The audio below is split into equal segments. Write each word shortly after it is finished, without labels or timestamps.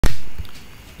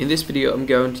In this video, I'm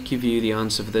going to give you the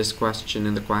answer for this question,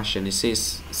 and the question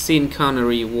is: Sean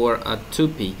Connery wore a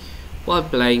toupee while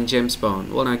playing James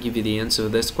Bond? Well, I'll give you the answer for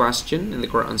this question, and the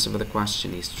correct answer for the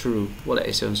question is true. Well, that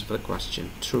is the answer for the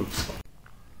question, true.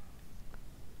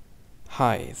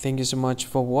 Hi, thank you so much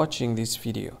for watching this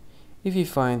video. If you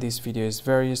find this video is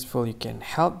very useful, you can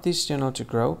help this channel to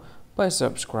grow by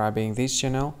subscribing this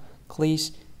channel. Click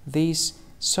this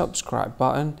subscribe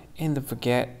button and don't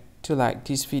forget to like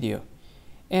this video.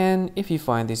 And if you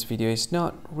find this video is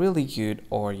not really good,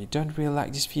 or you don't really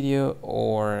like this video,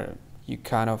 or you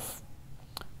kind of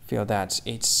feel that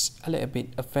it's a little bit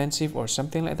offensive or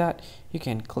something like that, you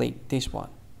can click this one,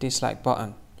 dislike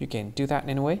button. You can do that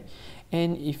anyway.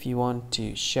 And if you want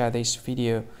to share this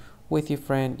video with your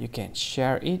friend, you can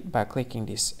share it by clicking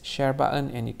this share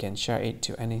button, and you can share it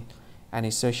to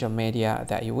any social media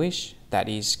that you wish that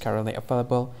is currently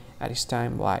available at this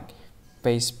time, like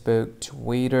Facebook,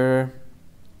 Twitter,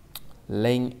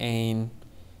 LinkedIn,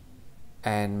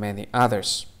 and many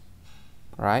others,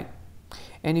 right?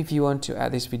 And if you want to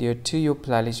add this video to your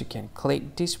playlist, you can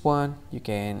click this one. You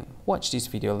can watch this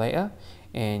video later,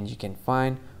 and you can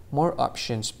find more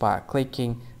options by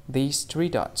clicking these three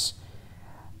dots.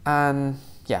 And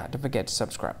yeah, don't forget to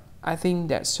subscribe. I think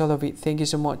that's all of it. Thank you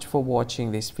so much for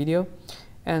watching this video,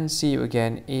 and see you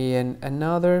again in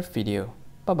another video.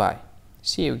 Bye bye.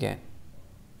 See you again.